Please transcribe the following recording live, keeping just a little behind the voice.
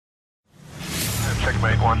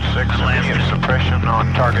Estimate 16, immediate suppression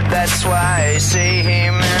on target. That's why I see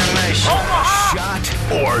him in the Shot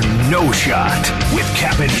or no shot with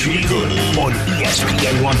Cap and J Hood on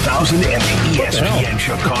ESPN 1000 and the ESPN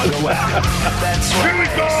Chicago app. That's why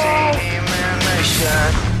I see him in the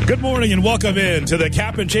shot. Good morning and welcome in to the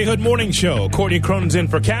Cap and J Hood Morning Show. Courtney Cronin's in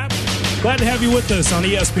for Cap. Glad to have you with us on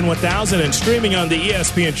ESPN 1000 and streaming on the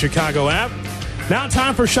ESPN Chicago app. Now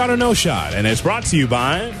time for Shot or No Shot, and it's brought to you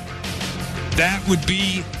by... That would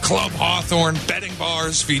be Club Hawthorne betting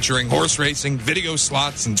bars featuring horse racing, video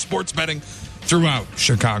slots, and sports betting throughout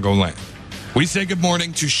Chicagoland. We say good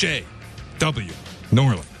morning to Shay W.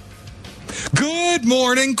 Norley. Good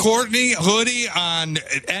morning, Courtney Hoodie on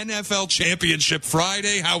NFL Championship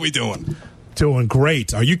Friday. How we doing? Doing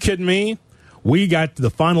great. Are you kidding me? We got to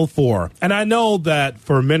the Final Four. And I know that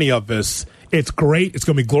for many of us, it's great. It's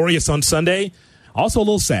going to be glorious on Sunday. Also a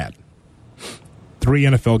little sad. 3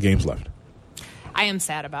 NFL games left. I am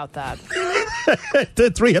sad about that.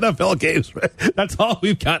 The 3 NFL games. That's all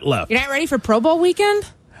we've got left. You're not ready for Pro Bowl weekend?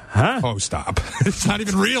 Huh? Oh, stop. It's not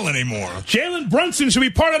even real anymore. Jalen Brunson should be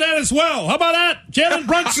part of that as well. How about that? Jalen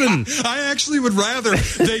Brunson. I actually would rather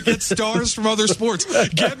they get stars from other sports.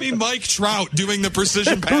 Get me Mike Trout doing the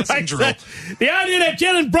precision passing drill. The idea that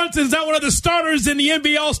Jalen Brunson is not one of the starters in the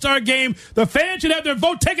NBA All-Star game, the fans should have their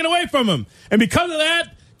vote taken away from him. And because of that,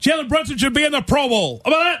 Jalen Brunson should be in the Pro Bowl.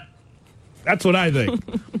 How about that? That's what I think.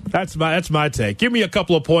 That's my take. Give me a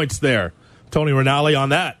couple of points there, Tony Rinaldi, on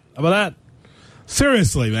that. How about that?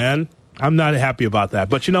 Seriously, man. I'm not happy about that.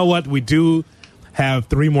 But you know what? We do have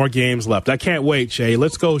 3 more games left. I can't wait, Shay.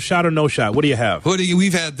 Let's go shot or no shot. What do you have? Hoodie,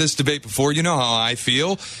 we've had this debate before. You know how I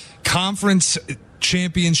feel. Conference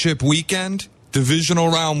championship weekend, divisional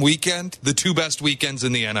round weekend, the 2 best weekends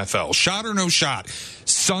in the NFL. Shot or no shot.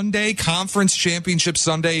 Sunday, conference championship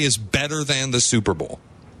Sunday is better than the Super Bowl.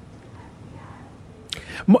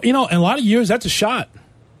 You know, in a lot of years, that's a shot.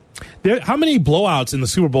 How many blowouts in the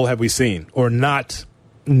Super Bowl have we seen, or not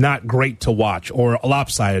great to watch, or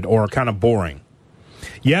lopsided, or kind of boring?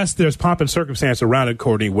 Yes, there's pomp and circumstance around it,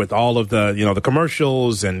 Courtney, with all of the the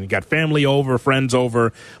commercials, and you got family over, friends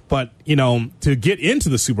over. But to get into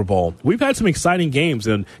the Super Bowl, we've had some exciting games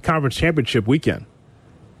in Conference Championship weekend.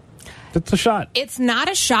 It's a shot. It's not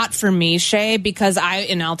a shot for me, Shay, because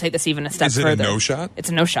I'll take this even a step further. Is it a no shot? It's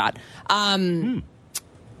a no shot.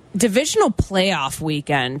 Divisional playoff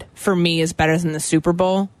weekend for me is better than the Super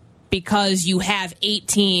Bowl because you have 8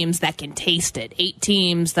 teams that can taste it. 8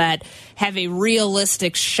 teams that have a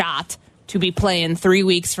realistic shot to be playing 3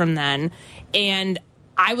 weeks from then. And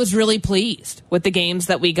I was really pleased with the games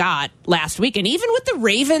that we got last week. And even with the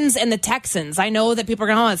Ravens and the Texans, I know that people are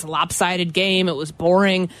going, it's a lopsided game. It was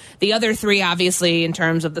boring. The other 3, obviously, in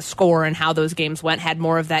terms of the score and how those games went, had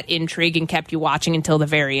more of that intrigue and kept you watching until the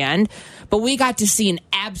very end. But we got to see an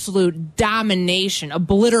absolute domination,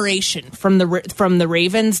 obliteration from the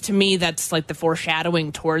Ravens. To me, that's like the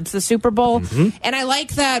foreshadowing towards the Super Bowl. Mm-hmm. And I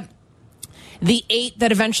like that. The 8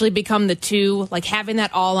 that eventually become the 2, like having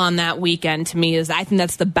that all on that weekend to me I think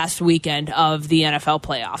that's the best weekend of the NFL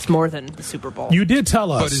playoffs, more than the Super Bowl. You did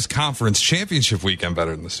tell us. But is conference championship weekend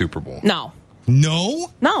better than the Super Bowl? No.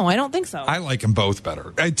 No? No, I don't think so. I like them both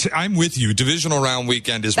better. I'm with you. Divisional round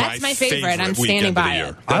weekend is that's my favorite. I'm standing by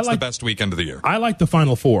it. That's the best weekend of the year. I like the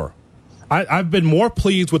Final Four. I've been more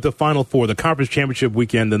pleased with the Final Four, the conference championship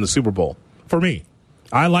weekend, than the Super Bowl. For me,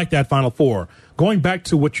 I like that Final Four. Going back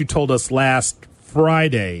to what you told us last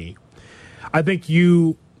Friday, I think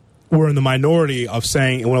you were in the minority of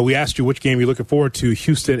saying, when we asked you which game you're looking forward to,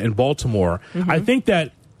 Houston and Baltimore. Mm-hmm. I think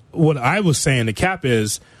that what I was saying to Cap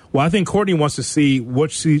is, I think Courtney wants to see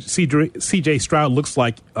what C.J. Stroud looks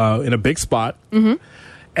like in a big spot, mm-hmm.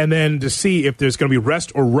 and then to see if there's going to be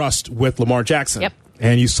rest or rust with Lamar Jackson. Yep.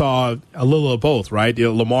 And you saw a little of both, right?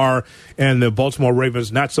 Lamar and the Baltimore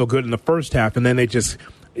Ravens not so good in the first half, and then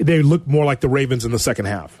they look more like the Ravens in the second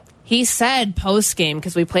half. He said post-game,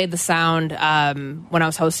 because we played the sound when I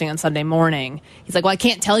was hosting on Sunday morning, he's like, well, I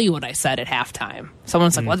can't tell you what I said at halftime.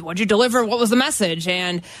 Someone's like, what'd you deliver? What was the message?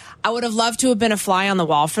 And I would have loved to have been a fly on the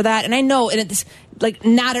wall for that. And I know, and it's like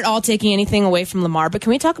not at all taking anything away from Lamar, but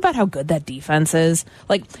can we talk about how good that defense is?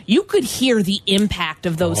 Like, you could hear the impact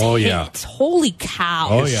of those hits. Yeah. Holy cow.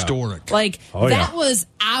 Oh, historic. Like, that was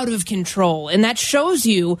out of control. And that shows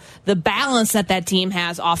you the balance that team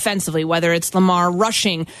has offensively, whether it's Lamar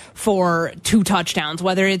rushing for 2 touchdowns,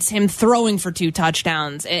 whether it's him throwing for 2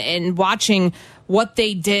 touchdowns, and watching what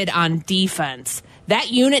they did on defense. that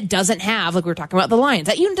unit doesn't have, like we were talking about the Lions,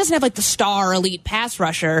 that unit doesn't have like the star elite pass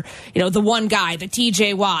rusher, the one guy, the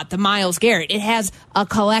TJ Watt, the Myles Garrett. It has a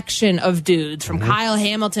collection of dudes from Kyle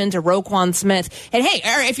Hamilton to Roquan Smith. And hey,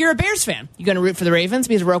 if you're a Bears fan, you're going to root for the Ravens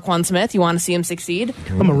because of Roquan Smith. You want to see him succeed.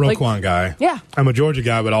 I'm a Roquan guy. Yeah. I'm a Georgia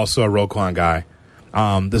guy, but also a Roquan guy.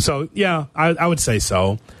 So, yeah, I would say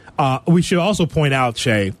so. We should also point out,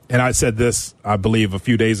 Shay, and I said this, I believe, a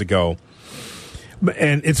few days ago,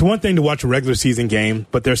 and it's one thing to watch a regular season game,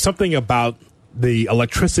 but there's something about the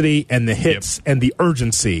electricity and the hits and the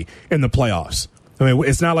urgency in the playoffs. I mean,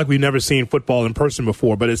 it's not like we've never seen football in person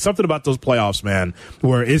before, but it's something about those playoffs, man,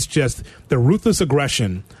 where it's just the ruthless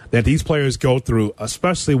aggression that these players go through,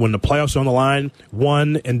 especially when the playoffs are on the line,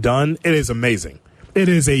 one and done. It is amazing. It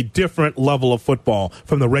is a different level of football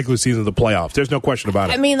from the regular season to the playoffs. There's no question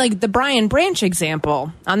about it. I mean, like the Brian Branch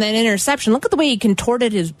example on that interception, look at the way he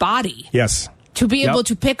contorted his body. Yes. To be able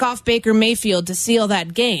to pick off Baker Mayfield to seal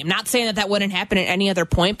that game. Not saying that wouldn't happen at any other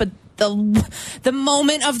point, but the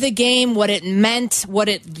moment of the game, what it meant, what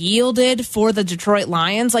it yielded for the Detroit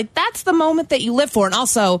Lions, like that's the moment that you live for. And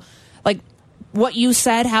also, like what you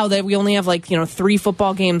said, how that we only have 3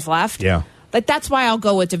 football games left. Yeah. Like that's why I'll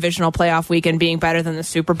go with divisional playoff weekend being better than the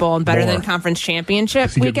Super Bowl and better than conference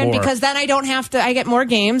championship weekend, because then I get more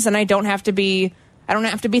games and I don't have to be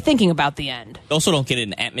thinking about the end. You also don't get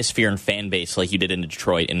an atmosphere and fan base like you did in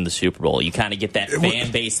Detroit in the Super Bowl. You kind of get that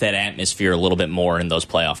fan base, that atmosphere a little bit more in those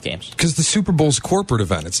playoff games. Because the Super Bowl's a corporate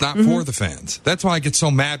event. It's not for the fans. That's why I get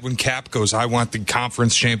so mad when Cap goes, I want the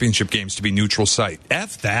conference championship games to be neutral site.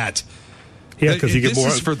 F that. Yeah, because you get more.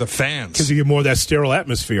 This is for the fans. Because you get more of that sterile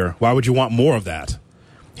atmosphere. Why would you want more of that?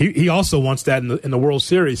 He also wants that in the World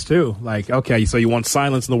Series, too. Like, okay, so you want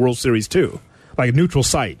silence in the World Series, too. Like a neutral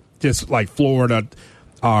site. Just like Florida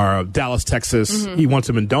or Dallas, Texas. He wants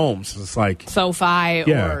them in domes. It's like SoFi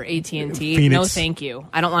or AT&T. Phoenix. No, thank you.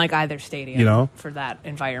 I don't like either stadium for that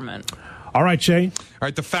environment. All right, Shay. All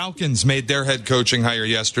right, the Falcons made their head coaching hire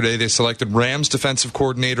yesterday. They selected Rams defensive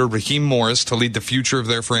coordinator Raheem Morris to lead the future of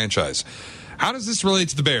their franchise. How does this relate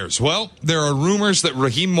to the Bears? Well, there are rumors that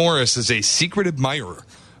Raheem Morris is a secret admirer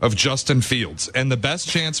of Justin Fields, and the best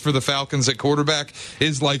chance for the Falcons at quarterback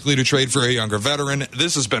is likely to trade for a younger veteran.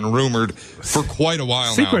 This has been rumored for quite a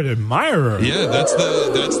while now. Secret admirer. Yeah, that's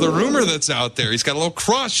the rumor that's out there. He's got a little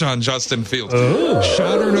crush on Justin Fields. Oh.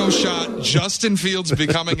 Shot or no shot, Justin Fields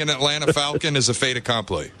becoming an Atlanta Falcon is a fait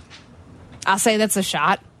accompli. I'll say that's a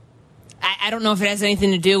shot. I don't know if it has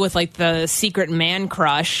anything to do with like the secret man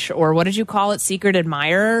crush or what did you call it? Secret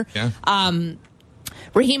admirer. Yeah.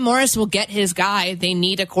 Raheem Morris will get his guy. They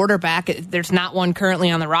need a quarterback. There's not one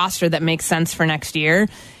currently on the roster that makes sense for next year.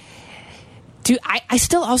 I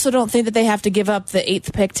still also don't think that they have to give up the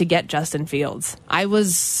 8th pick to get Justin Fields. I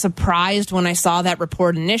was surprised when I saw that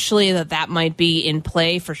report initially that might be in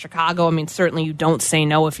play for Chicago. I mean, certainly you don't say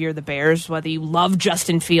no if you're the Bears, whether you love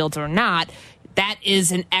Justin Fields or not. That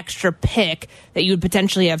is an extra pick that you would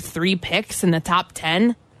potentially have 3 picks in the top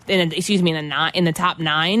 10, in the top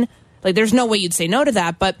 9. Like, there's no way you'd say no to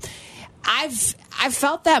that. But I've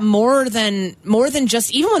felt that more than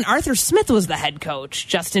just, even when Arthur Smith was the head coach,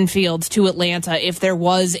 Justin Fields to Atlanta, if there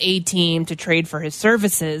was a team to trade for his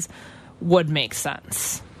services, would make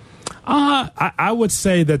sense. I would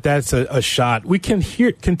say that's a shot. We can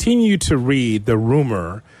continue to read the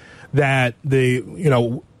rumor that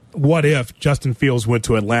what if Justin Fields went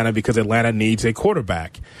to Atlanta because Atlanta needs a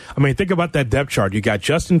quarterback? I mean, think about that depth chart. You got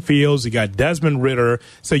Justin Fields, you got Desmond Ridder,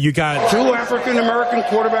 so you got 2 African-American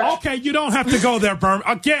quarterbacks. Okay, you don't have to go there, Berm.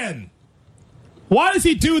 Again. Why does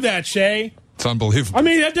he do that, Shay? It's unbelievable. I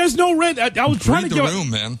mean, there's no red. I was trying read to the get room,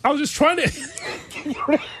 man. I was just trying to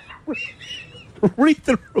read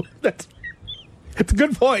the room. It's a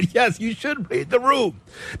good point. Yes, you should read the room.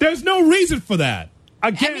 There's no reason for that.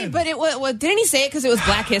 Again. I mean, but didn't he say it because it was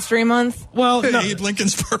Black History Month? Well, no. Abe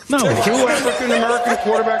Lincoln's birthday. No. 2 African-American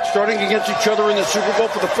quarterbacks starting against each other in the Super Bowl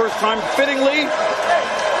for the first time, fittingly.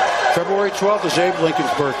 February 12th is Abe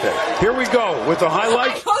Lincoln's birthday. Here we go with the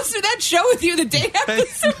highlights. I hosted that show with you the day after the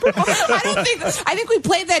Super Bowl. I think we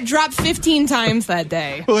played that drop 15 times that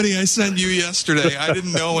day. Woody, I sent you yesterday. I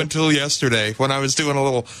didn't know until yesterday when I was doing a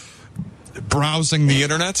little browsing the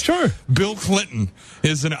internet. Sure. Bill Clinton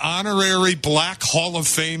is an honorary Black Hall of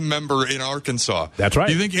Fame member in Arkansas. That's right.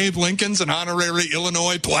 You think Abe Lincoln's an honorary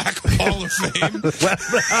Illinois Black Hall of Fame?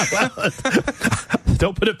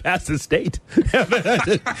 Don't put it past the state.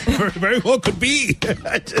 Very well could be.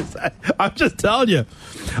 I'm just telling you.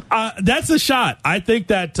 That's a shot. I think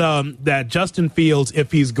that that Justin Fields,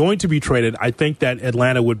 if he's going to be traded, I think that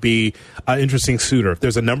Atlanta would be an interesting suitor.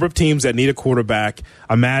 There's a number of teams that need a quarterback.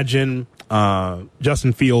 Imagine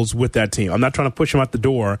Justin Fields with that team. I'm not trying to push him out the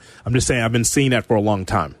door. I'm just saying I've been seeing that for a long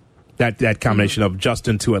time. That combination of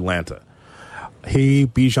Justin to Atlanta. He,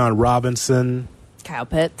 Bijan Robinson, Kyle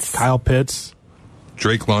Pitts,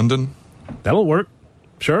 Drake London. That'll work.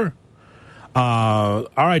 Sure. All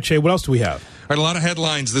right, Shay, what else do we have? All right, a lot of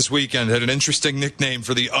headlines this weekend had an interesting nickname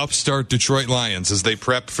for the upstart Detroit Lions as they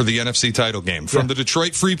prep for the NFC title game. From the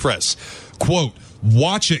Detroit Free Press, quote,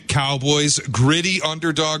 "Watch it, Cowboys. Gritty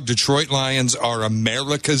underdog Detroit Lions are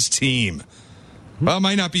America's team." Well, it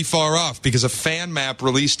might not be far off because a fan map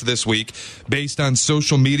released this week based on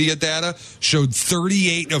social media data showed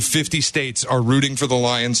 38 of 50 states are rooting for the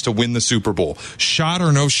Lions to win the Super Bowl. Shot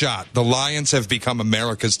or no shot, the Lions have become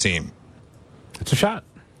America's team. It's a shot.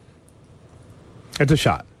 It's a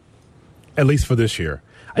shot, at least for this year.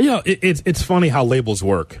 It's funny how labels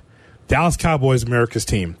work. Dallas Cowboys, America's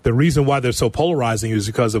team. The reason why they're so polarizing is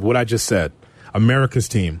because of what I just said. America's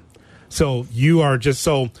team. So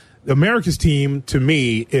America's team, to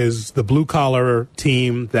me, is the blue-collar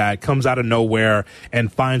team that comes out of nowhere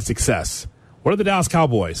and finds success. What are the Dallas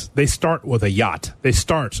Cowboys? They start with a yacht. They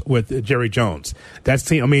start with Jerry Jones. That's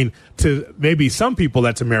team. I mean, to maybe some people,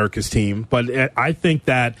 that's America's team. But I think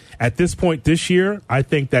that at this point this year, I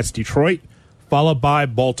think that's Detroit, followed by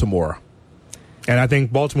Baltimore. And I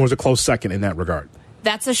think Baltimore's a close second in that regard.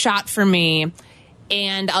 That's a shot for me.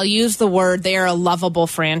 And I'll use the word, they are a lovable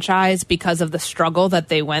franchise because of the struggle that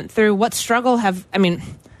they went through. What struggle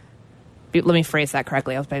let me phrase that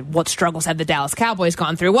correctly. What struggles have the Dallas Cowboys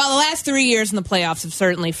gone through? Well, the last 3 years in the playoffs have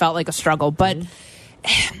certainly felt like a struggle. But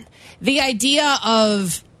the idea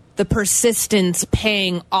of the persistence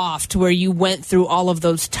paying off to where you went through all of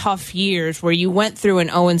those tough years, where you went through an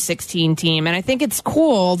 0-16 team. And I think it's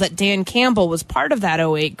cool that Dan Campbell was part of that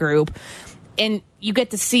 08 group. And you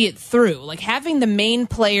get to see it through, like having the main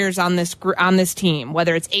players on this team,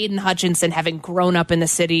 whether it's Aiden Hutchinson having grown up in the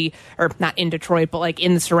city, or not in Detroit, but like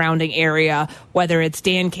in the surrounding area, whether it's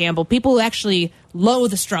Dan Campbell, people who actually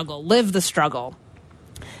loathe the struggle, live the struggle.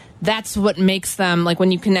 That's what makes them, like,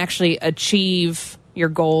 when you can actually achieve your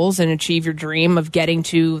goals and achieve your dream of getting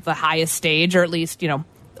to the highest stage, or at least,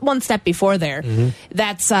 one step before there. Mm-hmm.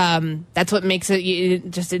 That's what makes it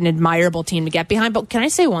just an admirable team to get behind. But can I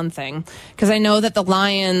say one thing? Because I know that the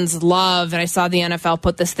Lions love, and I saw the NFL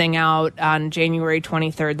put this thing out on January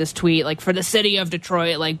 23rd, this tweet, like, for the city of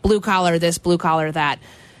Detroit, like, blue collar this, blue collar that.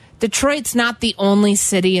 Detroit's not the only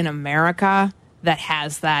city in America that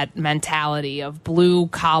has that mentality of blue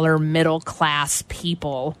collar, middle class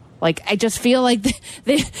people. Like, I just feel like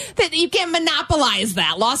that you can't monopolize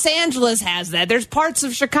that. Los Angeles has that. There's parts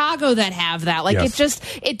of Chicago that have that. Like, yes.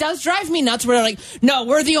 It does drive me nuts. We're like, no,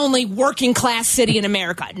 we're the only working class city in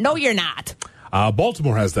America. No, you're not.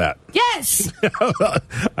 Baltimore has that. Yes.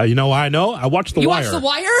 You know why I know? I watched The Wire. You watched The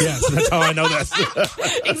Wire? Yes, that's how I know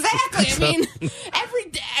that. Exactly. I mean, every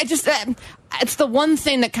day, it's the one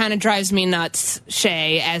thing that kind of drives me nuts,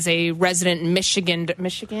 Shay, as a resident Michigander.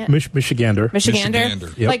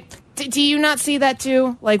 Yep. Like, do you not see that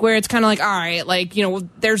too? Like, where it's kind of like, all right, like,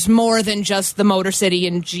 there's more than just the Motor City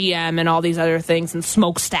and GM and all these other things and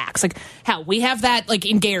smokestacks. Like, hell, we have that, like,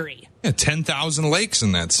 in Gary. Yeah, 10,000 lakes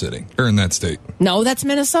in that city, or in that state. No, that's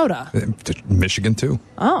Minnesota. Michigan, too.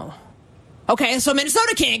 Oh. Okay, so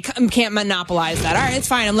Minnesota can't monopolize that. All right, it's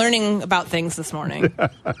fine. I'm learning about things this morning.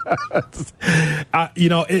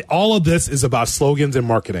 All of this is about slogans and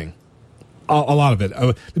marketing. A lot of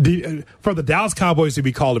it. For the Dallas Cowboys to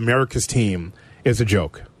be called America's team is a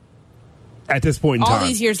joke. At this point in time. All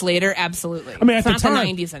these years later, absolutely. I mean, it's at not the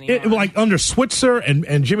time, the 90s anymore. Like under Switzer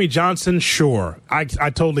and Jimmy Johnson, sure. I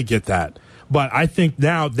totally get that. But I think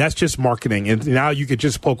now that's just marketing. And now you could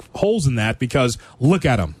just poke holes in that because look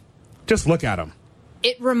at them. Just look at them.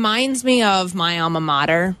 It reminds me of my alma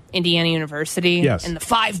mater, Indiana University. Yes. And the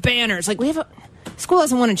 5 banners. Like, school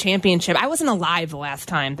hasn't won a championship. I wasn't alive the last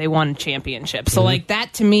time they won a championship. So, like,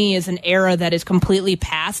 that to me is an era that is completely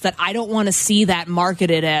past, that I don't want to see that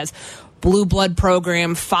marketed as blue blood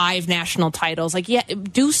program, 5 national titles. Like, yeah,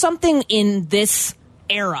 do something in this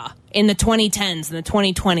era, in the 2010s and the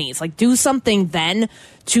 2020s. Like, do something then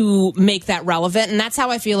to make that relevant. And that's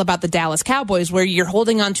how I feel about the Dallas Cowboys, where you're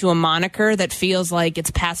holding on to a moniker that feels like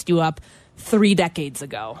it's passed you up 3 decades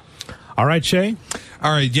ago. All right, Shay.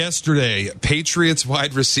 All right, yesterday, Patriots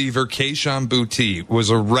wide receiver Kayshon Boutte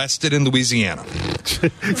was arrested in Louisiana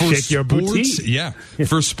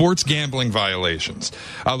for sports gambling violations.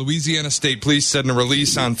 Louisiana State Police said in a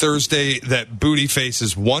release on Thursday that Boutte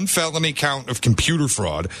faces 1 felony count of computer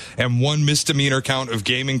fraud and 1 misdemeanor count of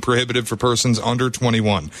gaming prohibited for persons under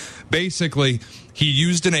 21. Basically, he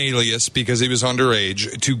used an alias because he was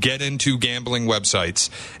underage to get into gambling websites.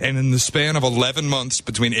 And in the span of 11 months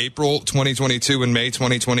between April 2022 and May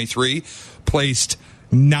 2023, placed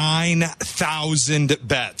 9,000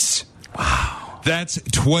 bets. Wow. That's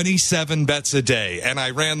 27 bets a day. And I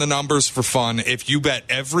ran the numbers for fun. If you bet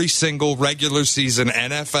every single regular season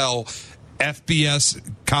NFL, FBS,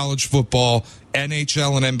 college football,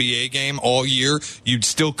 NHL, and NBA game all year, you'd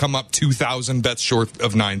still come up 2,000 bets short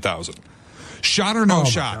of 9,000. Shot or no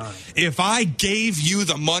shot? God. If I gave you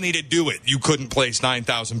the money to do it, you couldn't place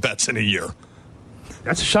 9,000 bets in a year.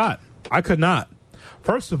 That's a shot. I could not.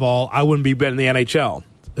 First of all, I wouldn't be betting the NHL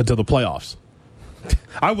until the playoffs.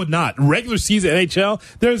 I would not. Regular season NHL,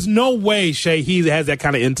 there's no way, Shay, he has that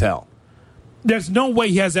kind of intel. There's no way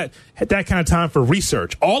he has that kind of time for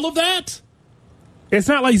research. All of that? It's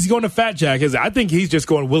not like he's going to Fat Jack, is it? I think he's just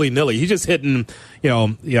going willy-nilly. He's just hitting,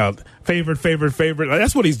 favorite.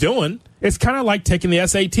 That's what he's doing. It's kind of like taking the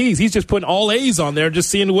SATs. He's just putting all A's on there, just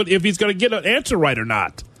seeing if he's going to get an answer right or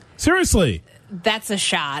not. Seriously. That's a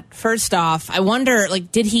shot. First off, I wonder, when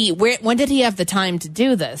did he have the time to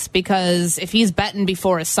do this? Because if he's betting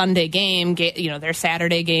before a Sunday game, their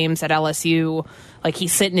Saturday games at LSU,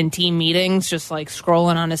 he's sitting in team meetings, just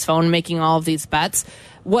scrolling on his phone, making all of these bets.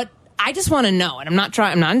 What I just want to know, and I'm not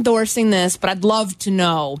endorsing this, but I'd love to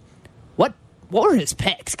know what were his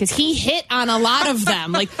picks? Because he hit on a lot of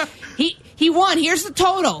them. He won. Here's the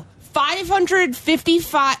total: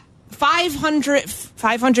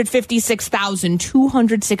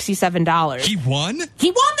 $556,267. He won? He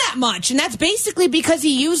won that much, and that's basically because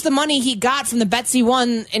he used the money he got from the bets he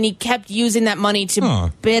won, and he kept using that money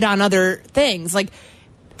to bid on other things.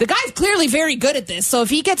 The guy's clearly very good at this, so if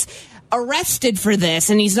he gets arrested for this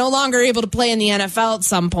and he's no longer able to play in the NFL at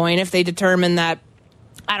some point, if they determine that,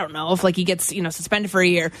 I don't know, if he gets suspended for a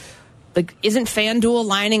year, isn't FanDuel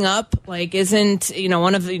lining up? Isn't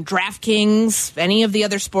one of the DraftKings, any of the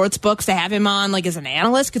other sports books to have him on as an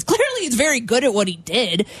analyst? Because clearly he's very good at what he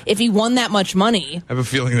did if he won that much money. I have a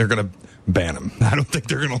feeling they're going to ban him. I don't think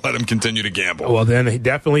they're going to let him continue to gamble. Well, then he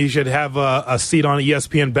definitely should have a seat on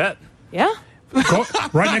ESPN Bet. Yeah.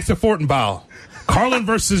 Right next to Fortenbaugh. Carlin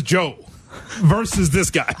versus Joe versus this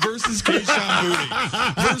guy. Versus Kayshon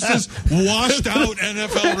Boutte. Versus washed out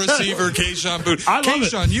NFL receiver Kayshon Boutte. I love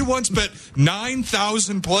Kayshon, you once bet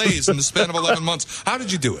 9,000 plays in the span of 11 months. How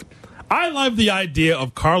did you do it? I love the idea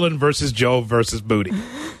of Carlin versus Joe versus Boutte.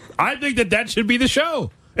 I think that should be the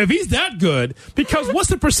show. If he's that good, because what's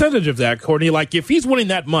the percentage of that, Courtney? If he's winning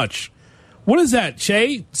that much, what is that,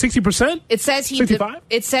 Shay? 60%? It says he 65?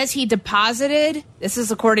 It says he deposited. This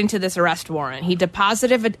is according to this arrest warrant. He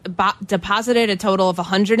deposited a total of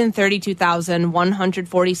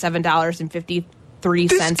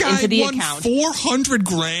 $132,147.53 into the account.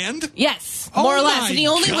 $400,000? Yes, more or less. And he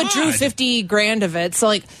only withdrew $50,000 of it.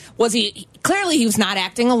 So, was he? Clearly, he was not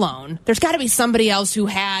acting alone. There's got to be somebody else who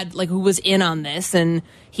had, who was in on this, and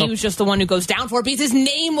he was just the one who goes down for it because his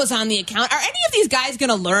name was on the account. Are any of these guys going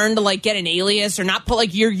to learn to get an alias or not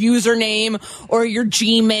put your username or your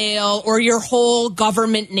Gmail or your whole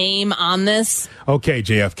government name on this? Okay,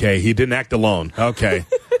 JFK, he didn't act alone. Okay.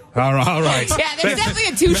 All right. Yeah, there's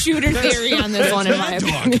definitely a two-shooter theory on this one, in my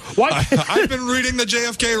opinion. I've been reading the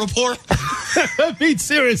JFK report. I mean,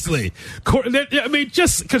 seriously.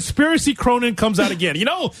 Just Conspiracy Cronin comes out again.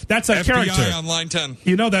 That's a FBI character. on line 10.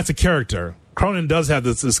 That's a character. Cronin does have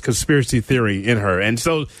this conspiracy theory in her. And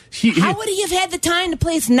so how would he have had the time to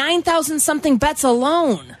place 9,000-something bets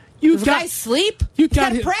alone? Does the guy sleep? You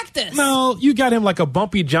got him, practice. No, you got him like a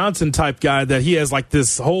Bumpy Johnson type guy that he has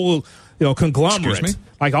this whole conglomerate.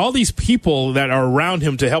 All these people that are around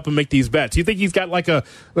him to help him make these bets. You think he's got a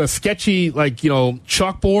sketchy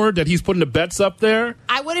chalkboard that he's putting the bets up there?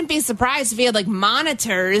 I wouldn't be surprised if he had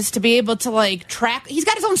monitors to be able to track. He's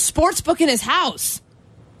got his own sports book in his house.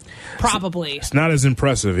 Probably. It's not as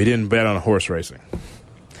impressive. He didn't bet on horse racing.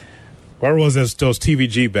 Where was those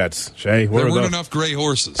TVG bets, Shay? There weren't enough gray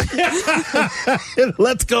horses.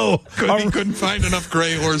 Let's go. Couldn't find enough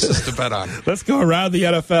gray horses to bet on. Let's go around the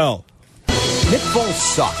NFL. Nick Foles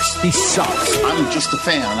sucks. He sucks. I'm just a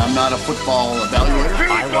fan. I'm not a football evaluator.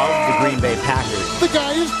 I love the Green Bay Packers. The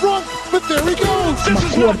guy is drunk, but there he goes. This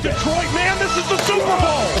is not Detroit, man. This is the Super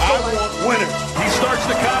Bowl. I want winners. He starts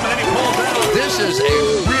to come and then he pulls out. This is a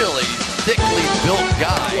really thickly built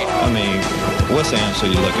guy. I mean, what's the answer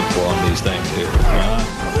you're looking for on these things here?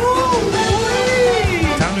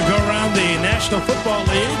 Time to go around the National Football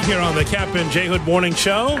League here on the Captain J. Hood Morning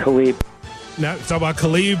Show. Khalib. Now, talk about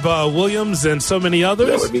Khalib Williams and so many others.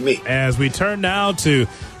 That would be me. As we turn now to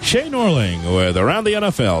Shay Norling with Around the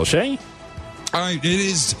NFL. Shay? All right, it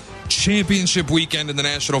is championship weekend in the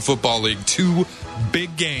National Football League. 2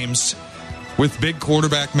 big games with big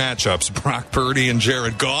quarterback matchups. Brock Purdy and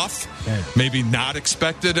Jared Goff. Okay. Maybe not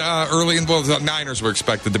expected early in the Niners were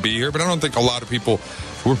expected to be here, but I don't think a lot of people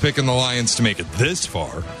were picking the Lions to make it this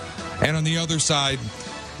far. And on the other side,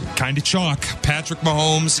 kind of chalk, Patrick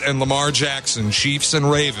Mahomes and Lamar Jackson, Chiefs and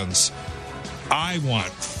Ravens. I want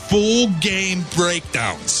full game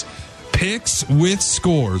breakdowns. Picks with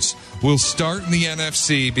scores. We'll start in the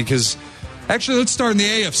NFC because, actually, let's start in the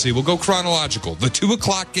AFC. We'll go chronological. The 2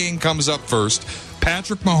 o'clock game comes up first.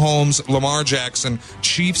 Patrick Mahomes, Lamar Jackson,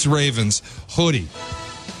 Chiefs, Ravens. Hoodie,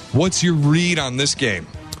 what's your read on this game?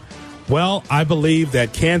 Well, I believe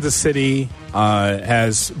that Kansas City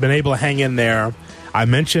has been able to hang in there. I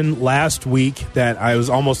mentioned last week that I was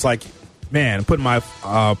almost like, man, putting my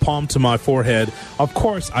palm to my forehead. Of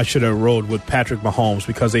course, I should have rolled with Patrick Mahomes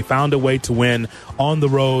because they found a way to win on the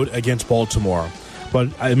road against Baltimore. But,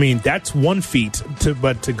 I mean, that's one feat.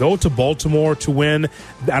 But to go to Baltimore to win,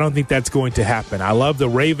 I don't think that's going to happen. I love the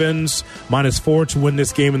Ravens -4 to win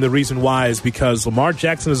this game, and the reason why is because Lamar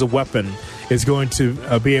Jackson is a weapon, is going to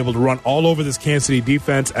be able to run all over this Kansas City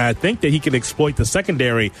defense, and I think that he can exploit the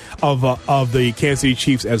secondary of the Kansas City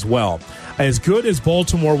Chiefs as well. As good as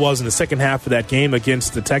Baltimore was in the second half of that game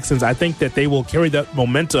against the Texans, I think that they will carry that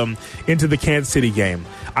momentum into the Kansas City game.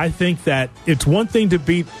 I think that it's one thing to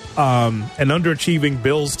beat an underachieving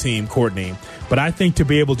Bills team, Courtney, but I think to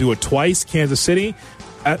be able to do it twice, Kansas City,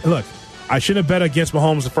 look, I shouldn't have bet against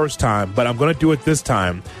Mahomes the first time, but I'm going to do it this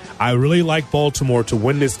time. I really like Baltimore to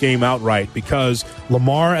win this game outright because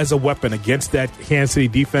Lamar as a weapon against that Kansas City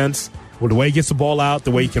defense, with the way he gets the ball out,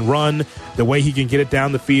 the way he can run, the way he can get it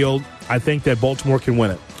down the field, I think that Baltimore can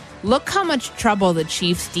win it. Look how much trouble the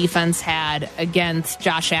Chiefs defense had against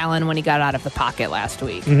Josh Allen when he got out of the pocket last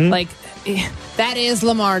week. Mm-hmm. Like, that is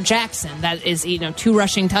Lamar Jackson. That is, 2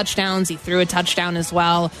 rushing touchdowns. He threw a touchdown as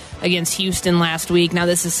well against Houston last week. Now,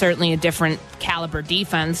 this is certainly a different caliber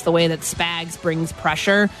defense, the way that Spags brings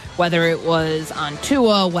pressure, whether it was on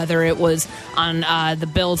Tua, whether it was on the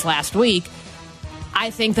Bills last week.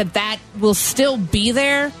 I think that will still be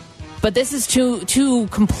there. But this is too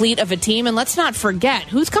complete of a team. And let's not forget,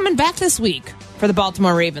 who's coming back this week for the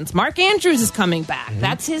Baltimore Ravens? Mark Andrews is coming back. Mm-hmm.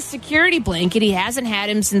 That's his security blanket. He hasn't had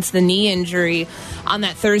him since the knee injury on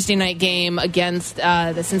that Thursday night game against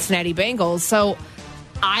the Cincinnati Bengals. So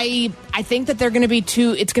I think that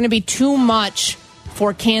it's going to be too much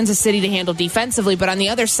for Kansas City to handle defensively. But on the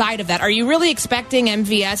other side of that, are you really expecting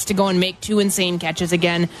MVS to go and make 2 insane catches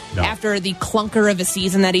again after the clunker of a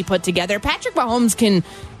season that he put together? Patrick Mahomes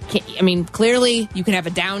clearly you can have a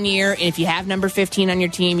down year, and if you have number 15 on your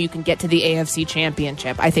team, you can get to the AFC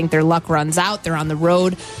Championship. I think their luck runs out. They're on the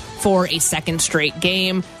road for a second straight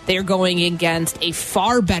game. They're going against a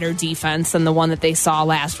far better defense than the one that they saw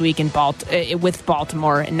last week with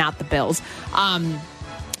Baltimore and not the Bills.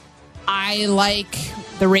 I like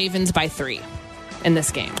the Ravens by 3 in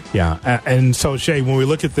this game. Yeah, and so, Shay, when we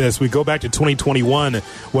look at this, we go back to 2021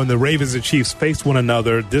 when the Ravens and Chiefs faced one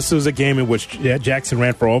another. This was a game in which Jackson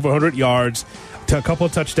ran for over 100 yards, a couple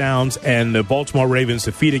of touchdowns, and the Baltimore Ravens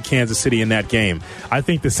defeated Kansas City in that game. I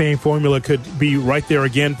think the same formula could be right there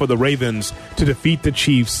again for the Ravens to defeat the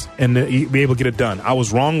Chiefs and be able to get it done. I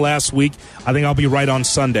was wrong last week. I think I'll be right on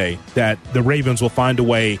Sunday that the Ravens will find a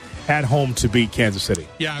way at home to beat Kansas City.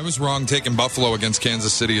 Yeah, I was wrong taking Buffalo against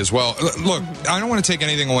Kansas City as well. Look, I don't want to take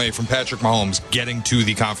anything away from Patrick Mahomes getting to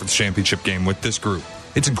the conference championship game with this group.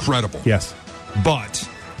 It's incredible. Yes. But,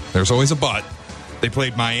 there's always a but, they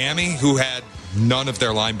played Miami, who had none of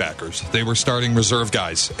their linebackers. They were starting reserve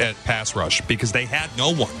guys at pass rush because they had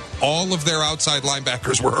no one. All of their outside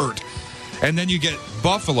linebackers were hurt. And then you get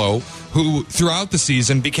Buffalo, who throughout the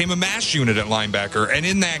season became a mash unit at linebacker. And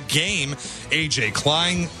in that game, A.J.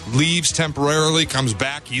 Klein leaves temporarily, comes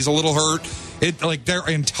back. He's a little hurt. Their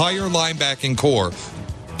entire linebacking core.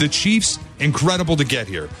 The Chiefs, incredible to get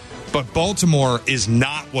here. But Baltimore is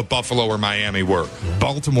not what Buffalo or Miami were.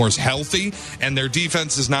 Baltimore's healthy, and their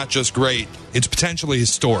defense is not just great. It's potentially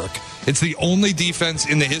historic. It's the only defense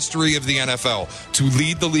in the history of the NFL to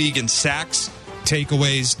lead the league in sacks,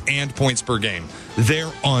 takeaways, and points per game.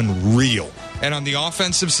 They're unreal. And on the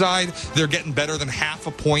offensive side, they're getting better than half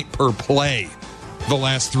a point per play the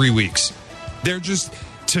last 3 weeks. They're just,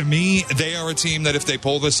 to me, they are a team that if they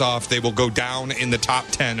pull this off, they will go down in the top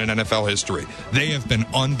 10 in NFL history. They have been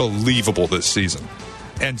unbelievable this season.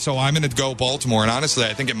 And so I'm going to go Baltimore. And honestly,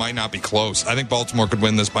 I think it might not be close. I think Baltimore could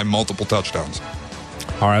win this by multiple touchdowns.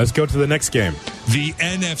 All right, let's go to the next game. The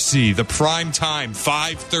NFC, the prime time,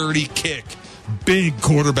 5:30 kick. Big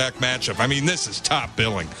quarterback matchup. I mean, this is top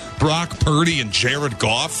billing. Brock Purdy and Jared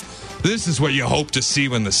Goff. This is what you hope to see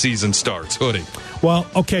when the season starts. Hoodie. Well,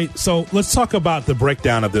 okay, so let's talk about the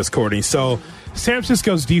breakdown of this, Courtney. So San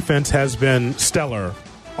Francisco's defense has been stellar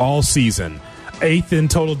all season. 8th in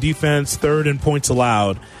total defense, 3rd in points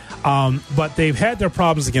allowed. But they've had their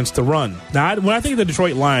problems against the run. Now, when I think of the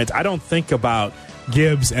Detroit Lions, I don't think about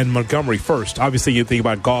Gibbs and Montgomery first. Obviously, you think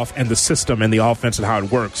about Goff and the system and the offense and how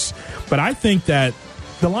it works. But I think that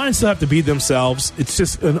the Lions still have to be themselves. It's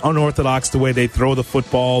just unorthodox the way they throw the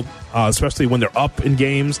football, especially when they're up in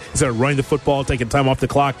games. Instead of running the football, taking time off the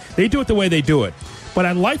clock, they do it the way they do it. But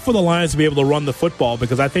I'd like for the Lions to be able to run the football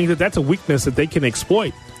because I think that that's a weakness that they can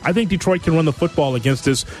exploit. I think Detroit can run the football against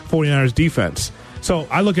this 49ers defense. So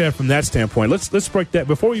I look at it from that standpoint. Let's break that.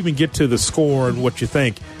 Before we even get to the score and what you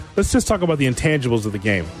think, let's just talk about the intangibles of the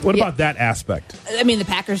game. What about that aspect? I mean, the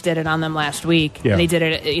Packers did it on them last week. Yeah. And they did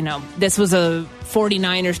it, this was a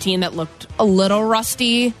 49ers team that looked a little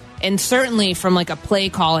rusty. And certainly from like a play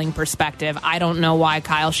calling perspective, I don't know why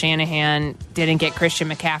Kyle Shanahan didn't get Christian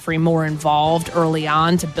McCaffrey more involved early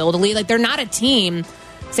on to build a lead. Like, they're not a team.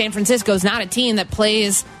 San Francisco's not a team that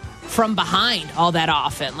plays from behind all that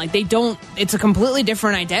often. Like, they don't, it's a completely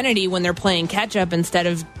different identity when they're playing catch up instead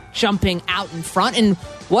of jumping out in front. And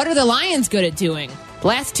what are the Lions good at doing?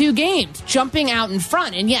 Last 2 games, jumping out in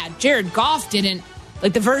front. And yeah, Jared Goff didn't,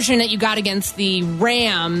 like, the version that you got against the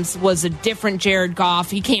Rams was a different Jared Goff.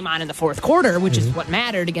 He came on in the 4th quarter, which is what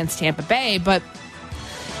mattered against Tampa Bay. But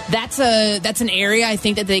that's an area I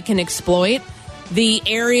think that they can exploit. The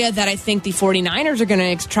area that I think the 49ers are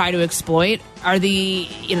going to try to exploit are the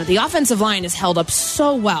offensive line has held up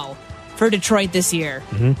so well for Detroit this year.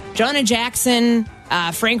 Jonah Jackson,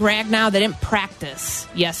 Frank Ragnow, they didn't practice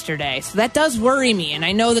yesterday. So that does worry me, and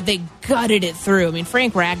I know that they gutted it through. I mean,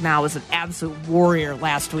 Frank Ragnow was an absolute warrior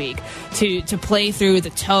last week to play through the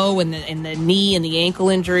toe and the knee and the ankle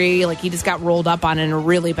injury. Like, he just got rolled up on in a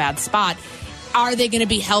really bad spot. Are they going to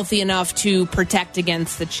be healthy enough to protect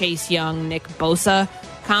against the Chase Young, Nick Bosa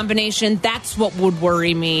combination? That's what would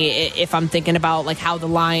worry me if I'm thinking about like how the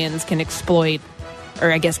Lions can exploit or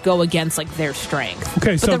I guess go against like their strength.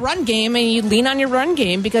 Okay, but the run game, and you lean on your run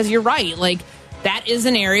game because you're right. Like, that is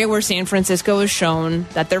an area where San Francisco has shown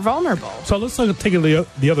that they're vulnerable. So let's take it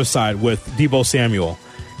the other side with Deebo Samuel.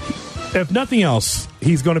 If nothing else,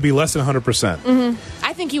 he's going to be less than 100%.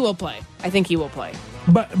 I think he will play.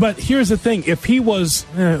 But here's the thing. If he was,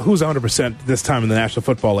 who's 100% this time in the National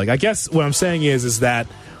Football League? I guess what I'm saying is that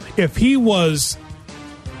if he was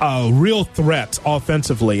a real threat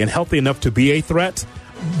offensively and healthy enough to be a threat,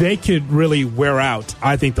 they could really wear out,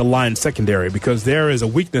 I think, the Lions secondary because there is a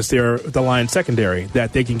weakness there with the Lions secondary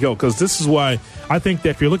that they can go. Because this is why I think that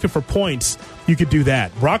if you're looking for points, you could do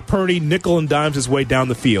that. Brock Purdy nickel and dimes his way down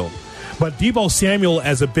the field. But Deebo Samuel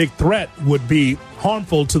as a big threat would be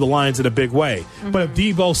harmful to the Lions in a big way. But if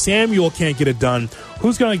Deebo Samuel can't get it done,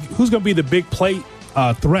 who's going to be the big play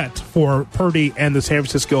threat for Purdy and the San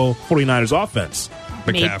Francisco 49ers offense?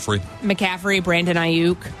 McCaffrey, Brandon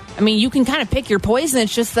Ayuk. I mean, you can kind of pick your poison.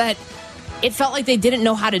 It's just that it felt like they didn't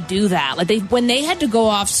know how to do that. Like when they had to go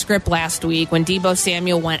off script last week, when Deebo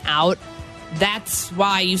Samuel went out, that's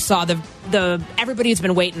why you saw the everybody's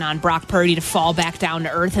been waiting on Brock Purdy to fall back down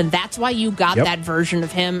to earth, and that's why you got that version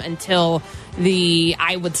of him until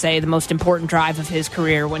I would say the most important drive of his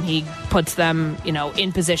career when he puts them,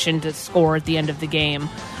 in position to score at the end of the game,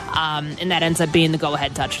 and that ends up being the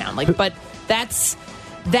go-ahead touchdown. But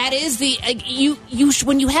that is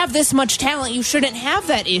when you have this much talent, you shouldn't have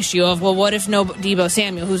that issue of, well, what if no Deebo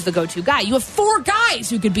Samuel, who's the go-to guy? You have 4 guys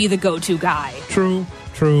who could be the go-to guy. True.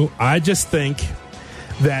 I just think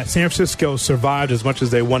that San Francisco survived as much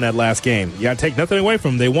as they won that last game. You got to take nothing away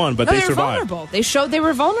from them. They won, but they survived. Vulnerable. They showed they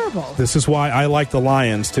were vulnerable. This is why I like the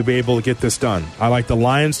Lions to be able to get this done. I like the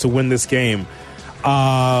Lions to win this game.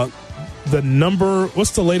 The number,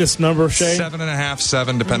 what's the latest number, Shay? 7.5,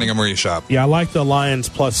 7, depending on where you shop. Yeah, I like the Lions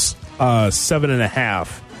plus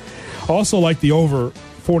 7.5. Also like the over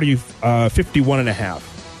 51.5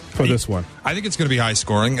 for this one. I think it's going to be high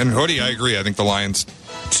scoring. And Hoodie, I agree. I think the Lions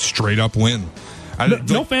straight up win.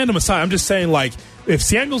 No fandom aside, I'm just saying, like, if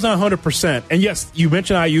Samuel's not 100%, and yes, you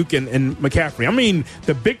mentioned Ayuk and McCaffrey. I mean,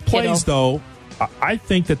 the big plays, though, I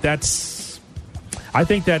think that is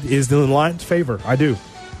in the Lions' favor. I do.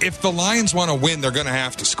 If the Lions want to win, they're going to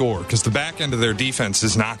have to score because the back end of their defense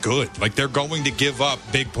is not good. Like, they're going to give up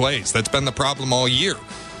big plays. That's been the problem all year.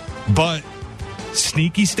 But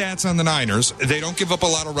sneaky stats on the Niners, they don't give up a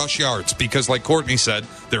lot of rush yards because, like Courtney said,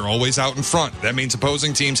 they're always out in front. That means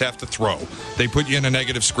opposing teams have to throw. They put you in a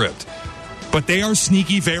negative script. But they are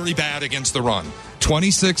sneaky very bad against the run.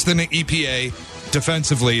 26th in the EPA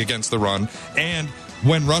defensively against the run. And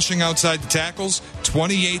when rushing outside the tackles,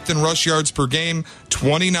 28th in rush yards per game,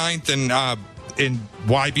 29th in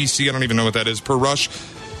YBC, I don't even know what that is, per rush,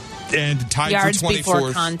 and tied yards for 24th.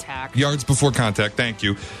 Before contact. Yards before contact, thank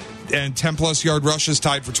you. And 10-plus yard rushes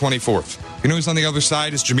tied for 24th. You know who's on the other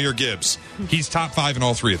side is Jahmyr Gibbs. He's top 5 in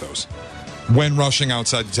all 3 of those when rushing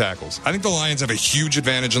outside the tackles. I think the Lions have a huge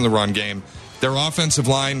advantage in the run game. Their offensive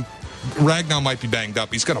line, Ragnow might be banged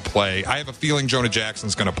up. He's going to play. I have a feeling Jonah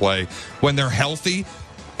Jackson's going to play. When they're healthy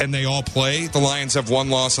and they all play, the Lions have 1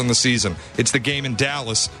 loss on the season. It's the game in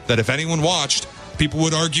Dallas that if anyone watched, people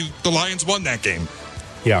would argue the Lions won that game.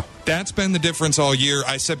 Yeah. That's been the difference all year.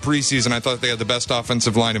 I said preseason, I thought they had the best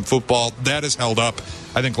offensive line in football. That has held up.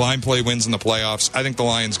 I think line play wins in the playoffs. I think the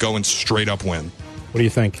Lions go and straight up win. What do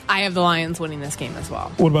you think? I have the Lions winning this game as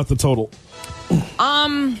well. What about the total?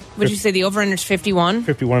 Would you say the over-under is 51?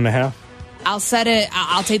 51.5. I'll set it.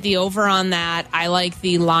 I'll take the over on that. I like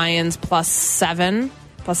the Lions +7,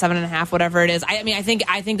 +7.5, whatever it is. I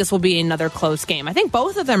think this will be another close game. I think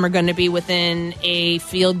both of them are going to be within a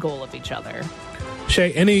field goal of each other.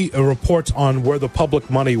 Shay, any reports on where the public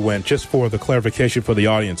money went, just for the clarification for the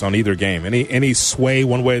audience on either game? Any sway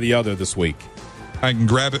one way or the other this week? I can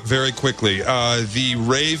grab it very quickly. The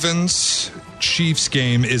Ravens-Chiefs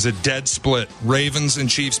game is a dead split. Ravens and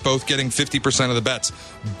Chiefs both getting 50% of the bets,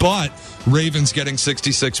 but Ravens getting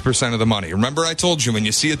 66% of the money. Remember I told you, when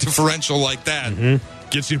you see a differential like that,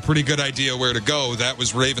 gives you a pretty good idea where to go. That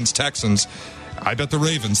was Ravens-Texans. I bet the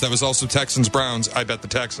Ravens. That was also Texans-Browns. I bet the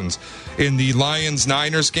Texans. In the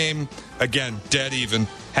Lions-Niners game, again, dead even.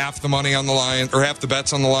 Half the money on the Lions, or half the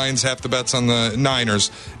bets on the Lions, half the bets on the Niners.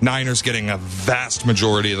 Niners getting a vast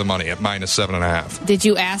majority of the money at -7.5. Did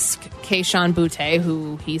you ask Keyshawn Boutte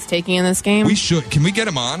who he's taking in this game? We should. Can we get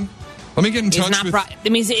him on? Let me get in touch with...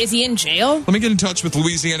 is he in jail? Let me get in touch with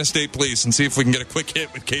Louisiana State Police and see if we can get a quick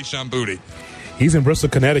hit with Keyshawn Boutte. He's in Bristol,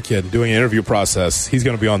 Connecticut, doing an interview process. He's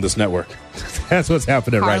going to be on this network. That's what's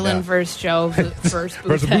happening right now. Harlan versus Joe versus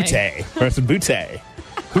Boutte. Versus Boutte.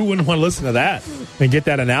 Who wouldn't want to listen to that and get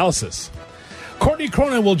that analysis? Courtney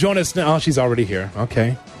Cronin will join us now. Oh, she's already here.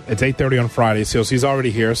 Okay. It's 8:30 on Friday, so she's already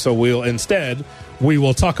here. So we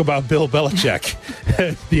will talk about Bill Belichick.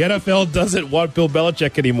 The NFL doesn't want Bill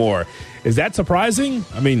Belichick anymore. Is that surprising?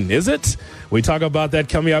 I mean, is it? We talk about that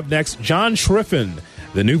coming up next. John Schriffen,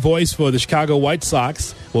 the new voice for the Chicago White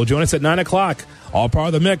Sox, will join us at 9 o'clock. All part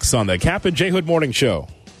of the mix on the Cap and J Hood Morning Show.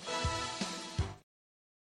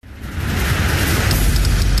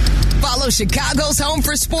 Follow Chicago's Home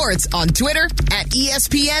for Sports on Twitter at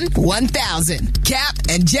ESPN 1000. Cap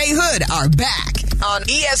and J Hood are back on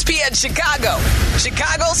ESPN Chicago,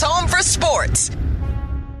 Chicago's Home for Sports.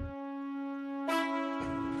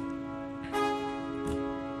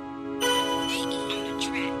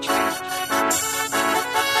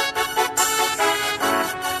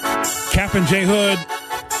 Cap and J Hood,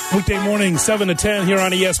 weekday morning, 7 to 10 here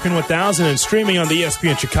on ESPN 1000 and streaming on the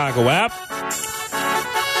ESPN Chicago app.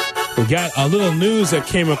 We got a little news that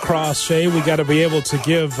came across, Shay. We got to be able to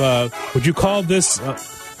give, would you call this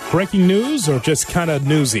breaking news or just kind of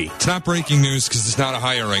newsy? It's not breaking news because it's not a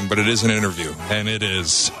hiring, but it is an interview, and it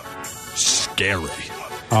is scary.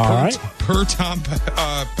 All right. Per Tom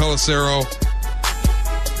Pelissero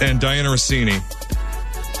and Diana Rossini,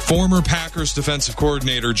 former Packers defensive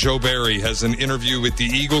coordinator Joe Barry has an interview with the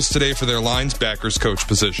Eagles today for their linebackers coach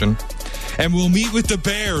position, and will meet with the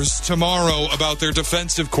Bears tomorrow about their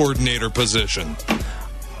defensive coordinator position.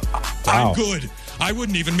 Wow. I'm good. I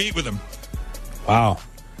wouldn't even meet with him. Wow.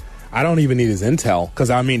 I don't even need his intel because,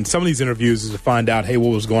 I mean, some of these interviews is to find out, hey,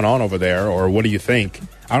 what was going on over there or what do you think?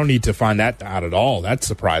 I don't need to find that out at all. That's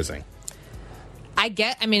surprising.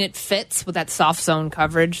 It fits with that soft zone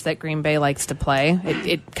coverage that Green Bay likes to play.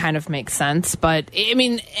 It kind of makes sense. But,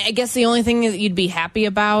 I guess the only thing that you'd be happy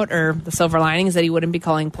about, or the silver lining, is that he wouldn't be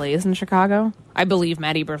calling plays in Chicago. I believe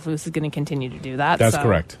Matt Eberflus is going to continue to do that. That's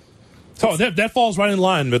correct. So that falls right in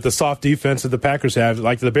line with the soft defense that the Packers have,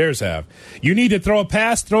 like the Bears have. You need to throw a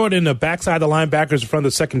pass, throw it in the backside of the linebackers in front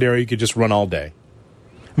of the secondary. You could just run all day.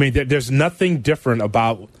 There's nothing different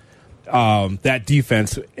about that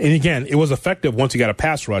defense. And again, it was effective once you got a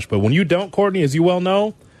pass rush. But when you don't, Courtney, as you well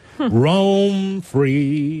know, roam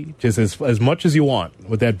free just as much as you want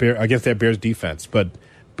with that against that Bears defense. But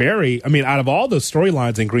Barry, out of all the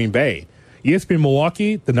storylines in Green Bay, ESPN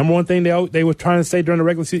Milwaukee, the number one thing they were trying to say during the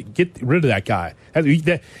regular season, get rid of that guy.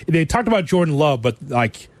 They talked about Jordan Love, but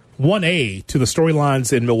 1A to the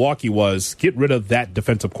storylines in Milwaukee was get rid of that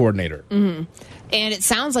defensive coordinator. Mm-hmm. And it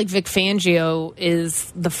sounds like Vic Fangio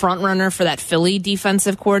is the front runner for that Philly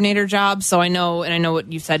defensive coordinator job. So I know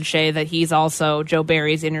what you said, Shay, that he's also, Joe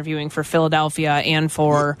Barry's interviewing for Philadelphia and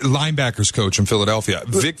for... Linebackers coach in Philadelphia.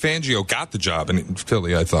 Vic Fangio got the job in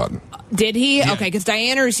Philly, I thought. Did he? Yeah. Okay, because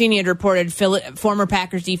Diana Rossini had reported former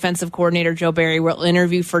Packers defensive coordinator Joe Barry will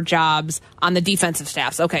interview for jobs on the defensive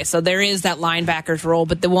staffs. Okay, so there is that linebackers role,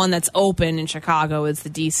 but the one that's open in Chicago is the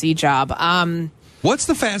DC job. What's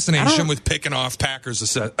the fascination with picking off Packers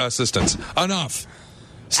assistants? Enough.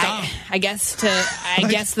 Stop. I guess the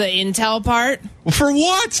intel part. For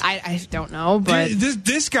what? I don't know, but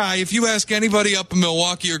this guy, if you ask anybody up in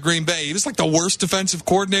Milwaukee or Green Bay, he was like the worst defensive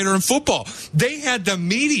coordinator in football. They had the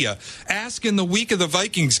media asking the week of the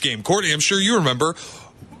Vikings game. Courtney, I'm sure you remember,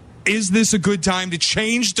 is this a good time to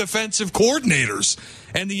change defensive coordinators?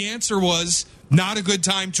 And the answer was not a good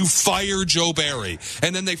time to fire Joe Barry.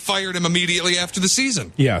 And then they fired him immediately after the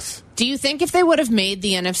season. Yes. Do you think if they would have made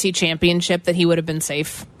the NFC Championship that he would have been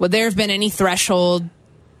safe? Would there have been any threshold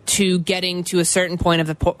to getting to a certain point of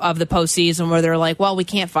the postseason where they're like, well, we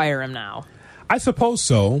can't fire him now? I suppose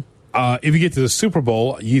so. If you get to the Super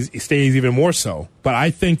Bowl, he stays even more so. But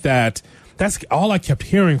I think that's all I kept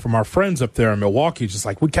hearing from our friends up there in Milwaukee. Just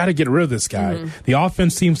like, we got to get rid of this guy. Mm-hmm. The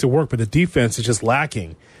offense seems to work, but the defense is just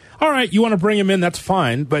lacking. All right, you want to bring him in, that's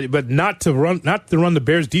fine, but not to run the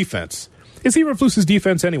Bears' defense. It's Eberflus's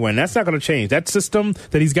defense anyway, and that's not going to change. That system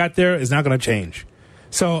that he's got there is not going to change.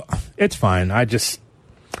 So it's fine. That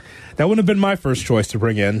wouldn't have been my first choice to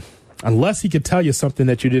bring in, unless he could tell you something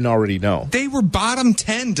that you didn't already know. They were bottom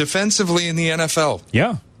 10 defensively in the NFL.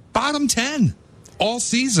 Yeah. Bottom 10 all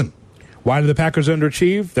season. Why did the Packers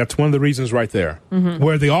underachieve? That's one of the reasons right there. Mm-hmm.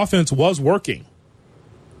 Where the offense was working.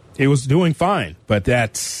 It was doing fine, but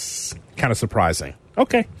that's kind of surprising.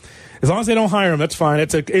 Okay. As long as they don't hire him, that's fine.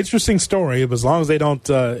 It's an interesting story, but as long as they don't,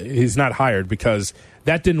 he's not hired, because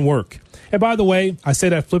that didn't work. And by the way, I say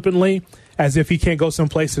that flippantly, as if he can't go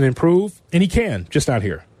someplace and improve, and he can, just not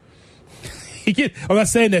here. I'm not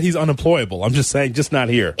saying that he's unemployable. I'm just saying just not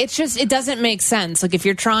here. It doesn't make sense. Like, if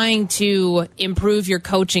you're trying to improve your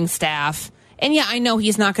coaching staff, and yeah, I know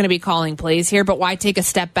he's not going to be calling plays here, but why take a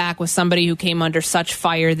step back with somebody who came under such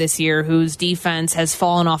fire this year, whose defense has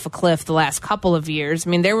fallen off a cliff the last couple of years?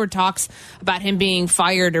 I mean, there were talks about him being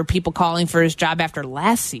fired or people calling for his job after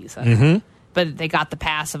last season. Mm-hmm. But they got the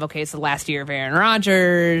pass of, okay, it's the last year of Aaron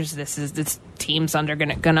Rodgers. This team's going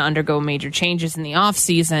to undergo major changes in the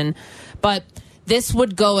offseason. But this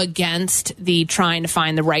would go against the trying to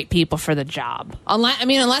find the right people for the job.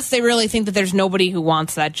 Unless they really think that there's nobody who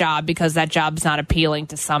wants that job because that job's not appealing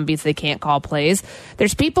to some because they can't call plays.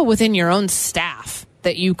 There's people within your own staff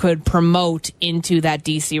that you could promote into that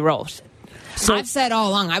DC role. So, I've said all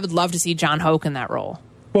along, I would love to see John Hoke in that role.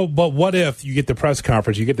 Well, but what if you get the press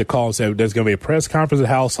conference, you get the call and say there's going to be a press conference at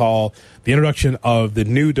House Hall, the introduction of the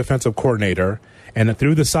new defensive coordinator, and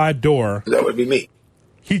through the side door, that would be me.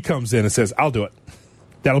 He comes in and says, I'll do it.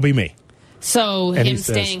 That'll be me. So and him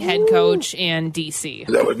staying head coach and DC.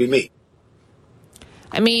 That would be me.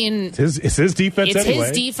 I mean, it's his defense anyway.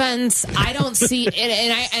 It's his defense. I don't see it,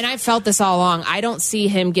 and I felt this all along. I don't see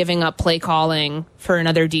him giving up play calling for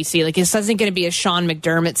another DC. Like, this isn't going to be a Sean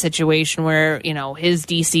McDermott situation where, his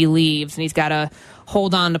DC leaves and he's got to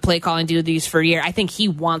hold on to play calling duties for a year. I think he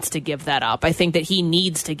wants to give that up. I think that he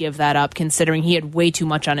needs to give that up, considering he had way too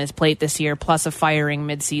much on his plate this year, plus a firing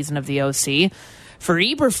midseason of the OC. For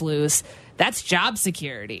Eberflus, that's job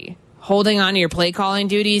security. Holding on to your play calling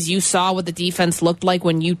duties. You saw what the defense looked like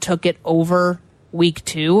when you took it over week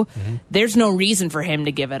 2. Mm-hmm. There's no reason for him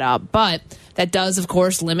to give it up. But that does, of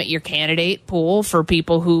course, limit your candidate pool for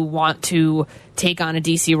people who want to take on a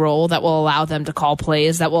DC role that will allow them to call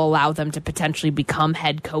plays, that will allow them to potentially become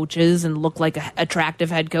head coaches and look like attractive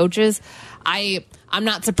head coaches. I'm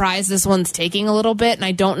not surprised this one's taking a little bit, and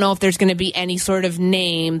I don't know if there's going to be any sort of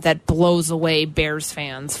name that blows away Bears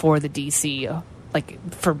fans for the DC,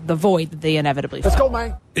 like for the void that they inevitably Let's fill. go,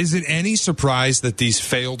 man. Is it any surprise that these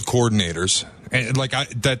failed coordinators, and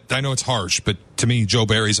I know it's harsh, but to me, Joe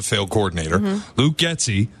Barry's a failed coordinator. Mm-hmm. Luke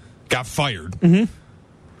Getsy got fired. Mm-hmm.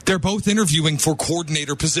 They're both interviewing for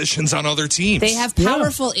coordinator positions on other teams. They have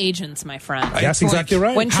powerful agents, my friend. That's exactly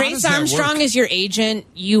right. When Trace Armstrong is your agent,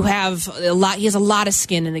 you have he has a lot of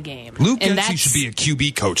skin in the game. Luke Getsy should be a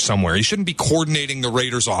QB coach somewhere. He shouldn't be coordinating the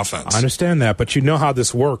Raiders offense. I understand that, but you know how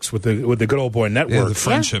this works with the good old boy network. Yeah, the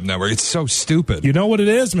friendship network. It's so stupid. You know what it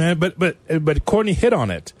is, man, but Courtney hit on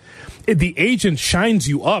it. The agent shines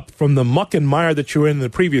you up from the muck and mire that you were in the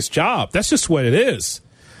previous job. That's just what it is.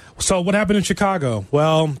 So what happened in Chicago?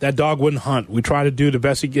 Well, that dog wouldn't hunt. We tried to do the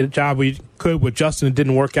best job we could with Justin. It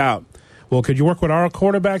didn't work out. Well, could you work with our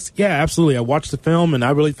quarterbacks? Yeah, absolutely. I watched the film, and I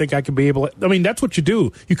really think I could be able to. I mean, that's what you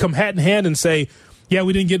do. You come hat in hand and say, yeah,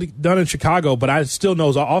 we didn't get it done in Chicago, but I still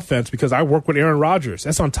know the offense because I work with Aaron Rodgers.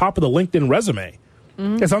 That's on top of the LinkedIn resume.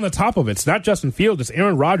 Mm-hmm. It's on the top of it. It's not Justin Fields. It's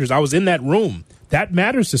Aaron Rodgers. I was in that room. That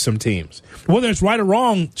matters to some teams. Whether it's right or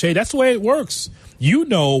wrong, Jay, that's the way it works. You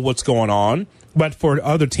know what's going on, but for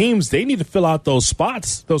other teams, they need to fill out those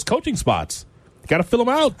spots, those coaching spots. Got to fill them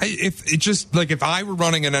out. If I were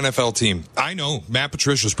running an NFL team, I know Matt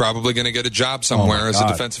Patricia's probably going to get a job somewhere as a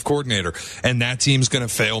defensive coordinator, and that team's going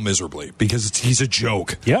to fail miserably because he's a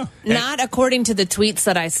joke. Yeah. Not according to the tweets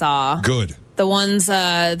that I saw. Good. The ones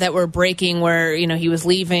that were breaking where, he was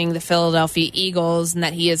leaving the Philadelphia Eagles and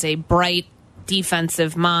that he is a bright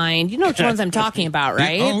defensive mind. You know which ones I'm talking about,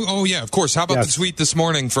 right? Oh, yeah, of course. How about the tweet this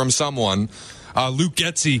morning from someone? Luke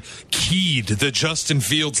Getsy keyed the Justin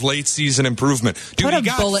Fields late season improvement. Dude, put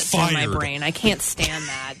a bullet through my brain. I can't stand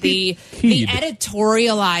that. The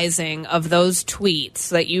editorializing of those tweets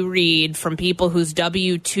that you read from people whose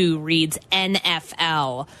W-2 reads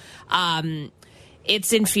NFL,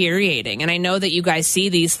 it's infuriating. And I know that you guys see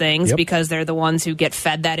these things because they're the ones who get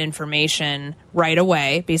fed that information right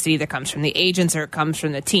away, because it either comes from the agents or it comes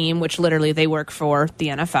from the team, which literally they work for the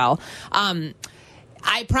NFL.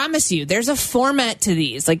 I promise you, there's a format to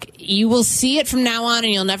these. Like, you will see it from now on,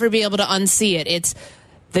 and you'll never be able to unsee it. It's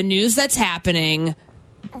the news that's happening,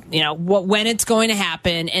 when it's going to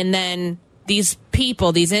happen, and then these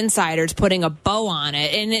people, these insiders, putting a bow on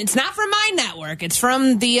it. And it's not from my network. It's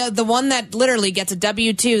from the one that literally gets a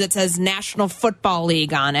W-2 that says National Football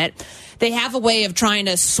League on it. They have a way of trying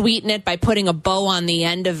to sweeten it by putting a bow on the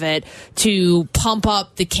end of it to pump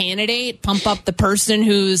up the candidate, pump up the person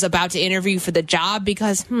who's about to interview for the job,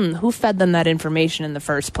 because who fed them that information in the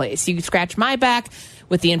first place? You scratch my back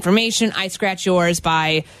with the information. I scratch yours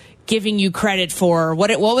by giving you credit for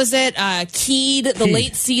what was it? Keyed the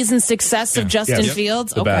late season success of Justin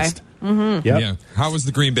Fields. The best. Mm-hmm. Yep. Yeah. How was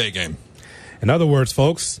the Green Bay game? In other words,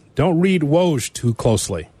 folks, don't read Woj too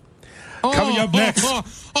closely. Coming up next.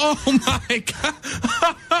 Oh my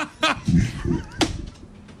God.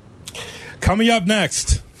 Coming up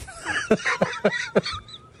next.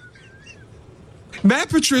 Matt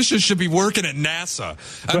Patricia should be working at NASA.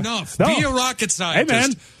 Enough. No. Be a rocket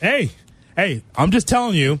scientist. Hey, man. Hey, I'm just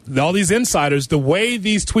telling you, all these insiders, the way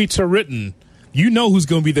these tweets are written, you know who's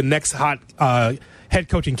going to be the next hot head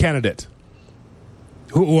coaching candidate.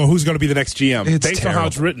 Or who's going to be the next GM. It's based terrible. on how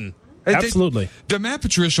it's written. Absolutely. The Matt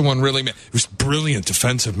Patricia one really it was brilliant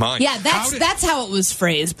defensive mind. Yeah, that's how it was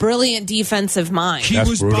phrased. Brilliant defensive mind. He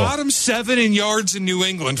was brutal. Bottom 7 in yards in New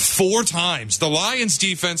England 4 times. The Lions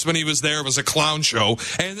defense when he was there was a clown show.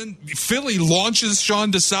 And then Philly launches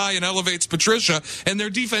Sean Desai and elevates Patricia, and their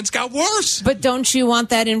defense got worse. But don't you want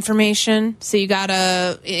that information? So you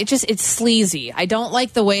gotta it's sleazy. I don't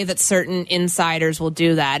like the way that certain insiders will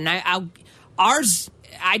do that. And ours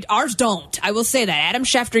don't. I will say that. Adam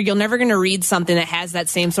Schefter, you're never going to read something that has that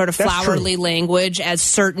same sort of flowery language as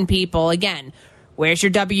certain people. Again, where's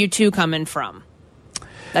your W-2 coming from?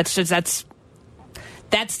 That's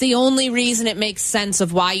the only reason it makes sense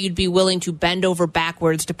of why you'd be willing to bend over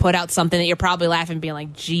backwards to put out something that you're probably laughing, being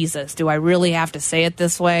like, Jesus, do I really have to say it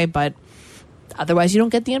this way? But otherwise, you don't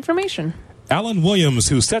get the information. Alan Williams,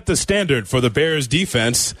 who set the standard for the Bears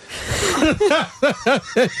defense.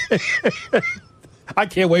 I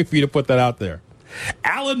can't wait for you to put that out there.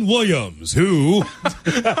 Alan Williams, who leave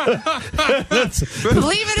it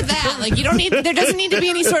at that. Like, there doesn't need to be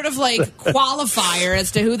any sort of qualifier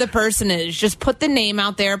as to who the person is. Just put the name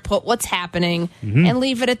out there, put what's happening, and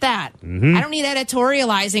leave it at that. I don't need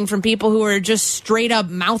editorializing from people who are just straight up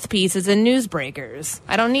mouthpieces and newsbreakers.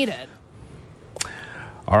 I don't need it.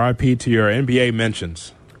 RIP to your NBA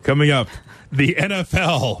mentions. Coming up, the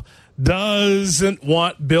NFL doesn't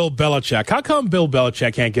want Bill Belichick. How come Bill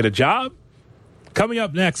Belichick can't get a job? Coming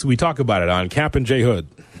up next, we talk about it on Cap and J Hood.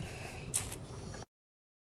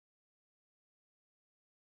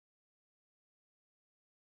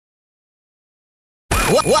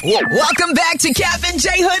 Welcome back to Cap and J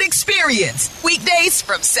Hood Experience. Weekdays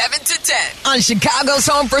from 7 to 10 on Chicago's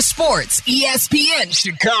Home for Sports, ESPN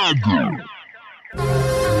Chicago.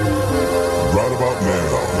 Right about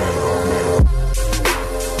now.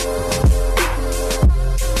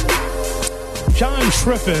 John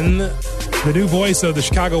Schriffen, the new voice of the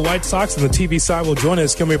Chicago White Sox on the TV side, will join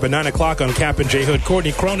us coming up at 9 o'clock on Cap and J Hood.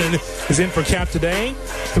 Courtney Cronin is in for Cap today.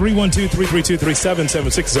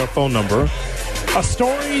 312-332-3776 is our phone number. A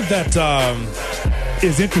story that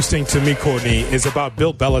is interesting to me, Courtney, is about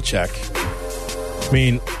Bill Belichick. I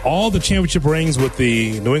mean, all the championship rings with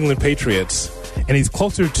the New England Patriots, and he's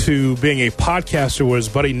closer to being a podcaster with his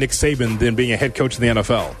buddy Nick Saban than being a head coach in the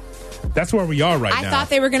NFL. That's where we are now. I thought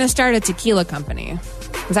they were going to start a tequila company.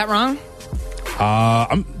 Is that wrong?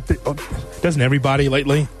 Doesn't everybody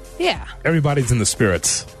lately? Yeah. Everybody's in the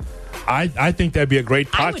spirits. I think that'd be a great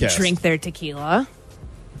podcast. I would drink their tequila.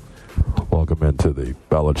 Welcome into the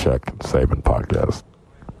Belichick and Saban podcast,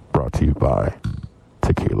 brought to you by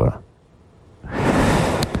Tequila.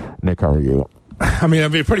 Nick, how are you? I mean,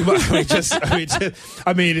 pretty much.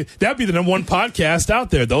 I mean, that'd be the number one podcast out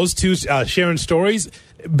there. Those two sharing stories.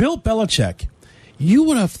 Bill Belichick. You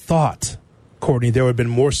would have thought, Courtney, there would have been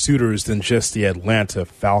more suitors than just the Atlanta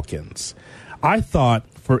Falcons. I thought,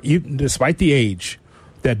 despite the age,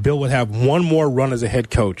 that Bill would have one more run as a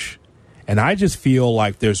head coach. And I just feel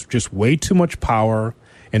like there's just way too much power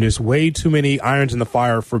and there's way too many irons in the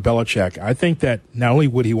fire for Belichick. I think that not only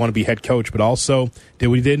would he want to be head coach, but also did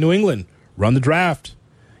what he did in New England, run the draft,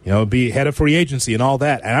 be head of free agency and all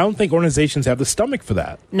that. And I don't think organizations have the stomach for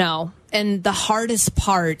that. No. And the hardest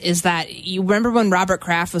part is that you remember when Robert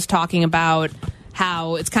Kraft was talking about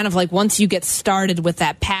how it's kind of like once you get started with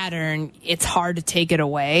that pattern, it's hard to take it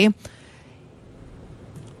away.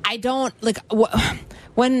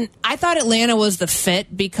 When I thought Atlanta was the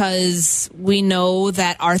fit because we know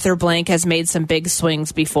that Arthur Blank has made some big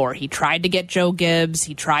swings before. He tried to get Joe Gibbs.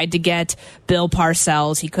 He tried to get Bill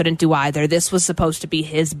Parcells. He couldn't do either. This was supposed to be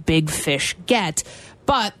his big fish get.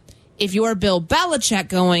 But if you're Bill Belichick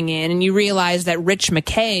going in and you realize that Rich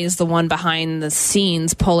McKay is the one behind the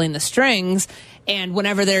scenes pulling the strings, and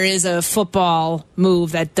whenever there is a football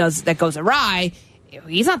move that goes awry,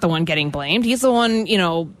 he's not the one getting blamed. He's the one,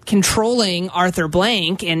 controlling Arthur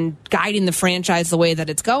Blank and guiding the franchise the way that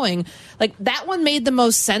it's going. Like, that one made the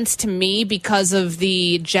most sense to me because of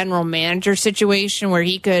the general manager situation where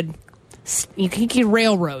he could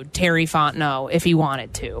railroad Terry Fontenot if he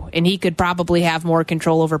wanted to, and he could probably have more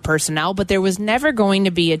control over personnel, but there was never going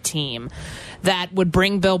to be a team that would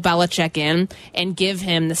bring Bill Belichick in and give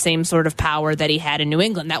him the same sort of power that he had in New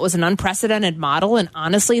England. That was an unprecedented model, and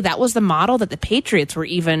honestly, that was the model that the Patriots were,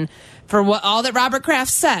 even for what all that Robert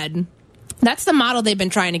Kraft said, that's the model they've been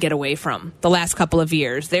trying to get away from the last couple of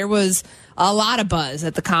years. There was a lot of buzz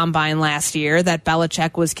at the Combine last year that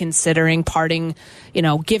Belichick was considering parting,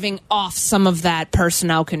 giving off some of that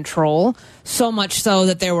personnel control, so much so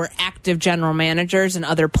that there were active general managers in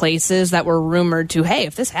other places that were rumored to, hey,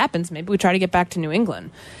 if this happens, maybe we try to get back to New England.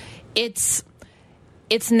 It's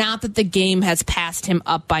not that the game has passed him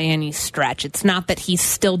up by any stretch. It's not that he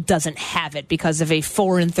still doesn't have it because of a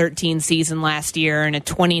 4-13 season last year and a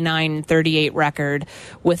 29-38 record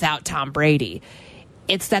without Tom Brady.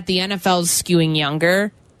 It's that the NFL is skewing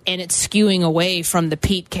younger, and it's skewing away from the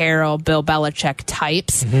Pete Carroll, Bill Belichick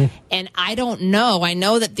types. Mm-hmm. And I don't know. I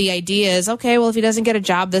know that the idea is, okay, well, if he doesn't get a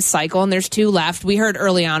job this cycle and there's 2 left, we heard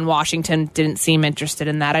early on Washington didn't seem interested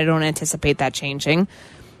in that. I don't anticipate that changing.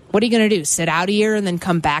 What are you going to do? Sit out a year and then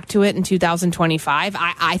come back to it in 2025?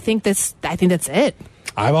 I think that's it.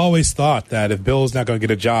 I've always thought that if Bill's not going to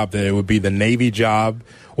get a job, that it would be the Navy job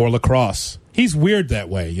or lacrosse. He's weird that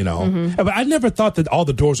way, Mm-hmm. But I never thought that all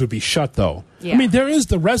the doors would be shut, though. Yeah. I mean, there is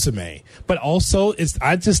the resume, but also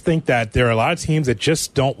I just think that there are a lot of teams that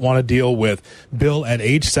just don't want to deal with Bill at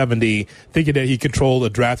age 70, thinking that he controlled a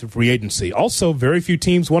draft and free agency. Also, very few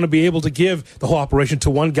teams want to be able to give the whole operation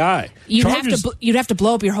to one guy. You'd have to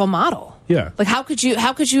blow up your whole model. Yeah. Like, how could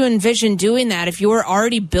you envision doing that if you were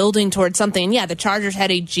already building towards something? And yeah, the Chargers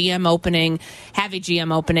had a GM opening,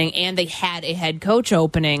 and they had a head coach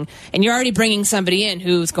opening, and you're already bringing somebody in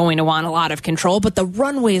who's going to want a lot of control, but the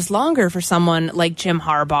runway is longer for someone like Jim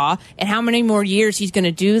Harbaugh, and how many more years he's going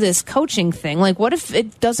to do this coaching thing? Like, what if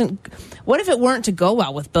it weren't to go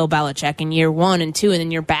well with Bill Belichick in year 1 and 2, and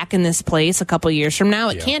then you're back in this place a couple years from now?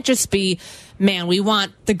 It can't just be, man, we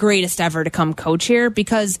want the greatest ever to come coach here,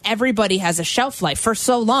 because everybody has a shelf life. For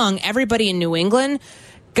so long, everybody in New England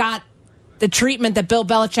got the treatment that Bill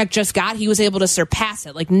Belichick just got. He was able to surpass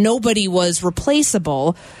it. Like, nobody was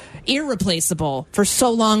irreplaceable for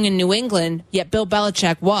so long in New England, yet Bill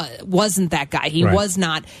Belichick wasn't that guy. He was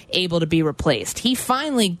not able to be replaced. He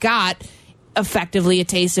finally got effectively a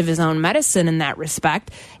taste of his own medicine in that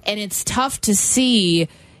respect, and it's tough to see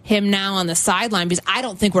him now on the sideline, because I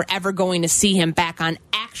don't think we're ever going to see him back on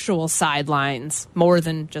actual sidelines more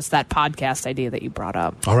than just that podcast idea that you brought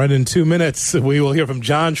up. All right, in 2 minutes, we will hear from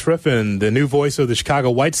John Schriffen, the new voice of the Chicago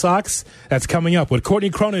White Sox. That's coming up with Courtney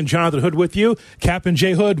Cronin and Jonathan Hood with you. Cap and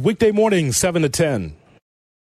J Hood, weekday mornings, 7 to 10.